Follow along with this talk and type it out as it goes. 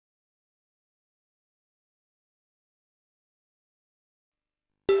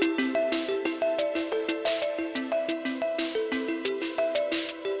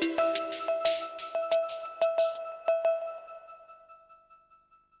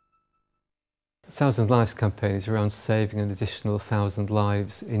1,000 Lives campaign is around saving an additional 1,000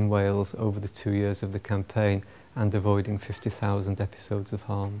 lives in Wales over the 2 years of the campaign and avoiding 50,000 episodes of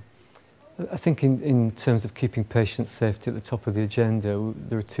harm. I think in terms of keeping patient safety at the top of the agenda,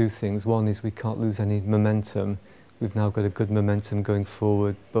 there are two things. One is we can't lose any momentum. We've now got a good momentum going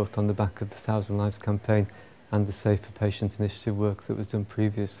forward, both on the back of the 1,000 Lives campaign and the Safer Patient Initiative work that was done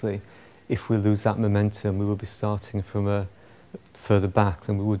previously. If we lose that momentum, we will be starting from further back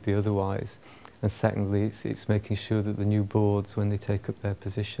than we would be otherwise. And secondly, it's making sure that the new boards, when they take up their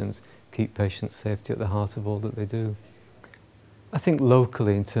positions, keep patient safety at the heart of all that they do. I think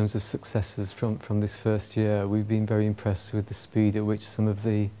locally, in terms of successes from this first year, we've been very impressed with the speed at which some of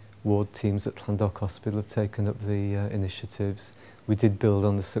the ward teams at Llandoch Hospital have taken up the initiatives. We did build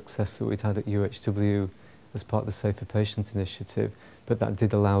on the success that we'd had at UHW as part of the Safer Patient Initiative, but that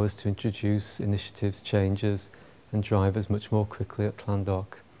did allow us to introduce initiatives, changes and drivers much more quickly at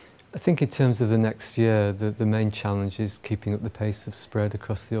Llandoch. I think in terms of the next year, the main challenge is keeping up the pace of spread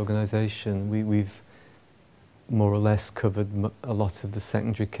across the organisation. We've more or less covered a lot of the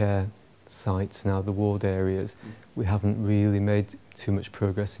secondary care sites now, the ward areas. We haven't really made too much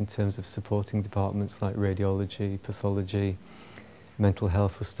progress in terms of supporting departments like radiology, pathology, mental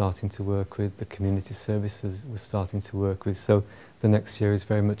health we're starting to work with, the community services we're starting to work with. So the next year is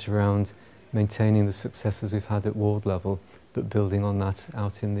very much around maintaining the successes we've had at ward level, but building on that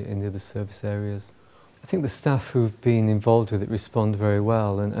out in the other service areas. I think the staff who've been involved with it respond very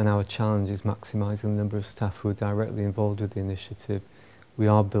well, and our challenge is maximising the number of staff who are directly involved with the initiative. We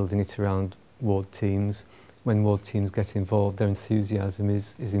are building it around ward teams. When ward teams get involved, their enthusiasm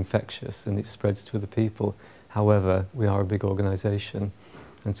is infectious and it spreads to other people. However, we are a big organisation,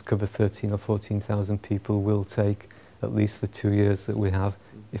 and to cover 13 or 14,000 people will take at least the 2 years that we have,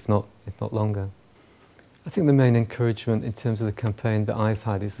 if not longer. I think the main encouragement in terms of the campaign that I've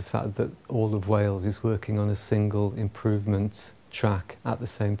had is the fact that all of Wales is working on a single improvement track at the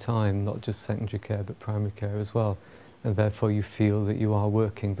same time, not just secondary care but primary care as well, and therefore you feel that you are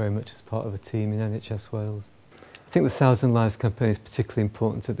working very much as part of a team in NHS Wales. I think the 1,000 Lives campaign is particularly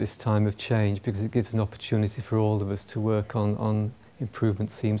important at this time of change because it gives an opportunity for all of us to work on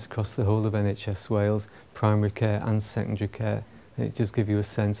improvement themes across the whole of NHS Wales, primary care and secondary care. And it just gives you a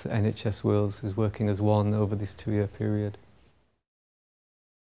sense that NHS Wales is working as one over this 2-year period.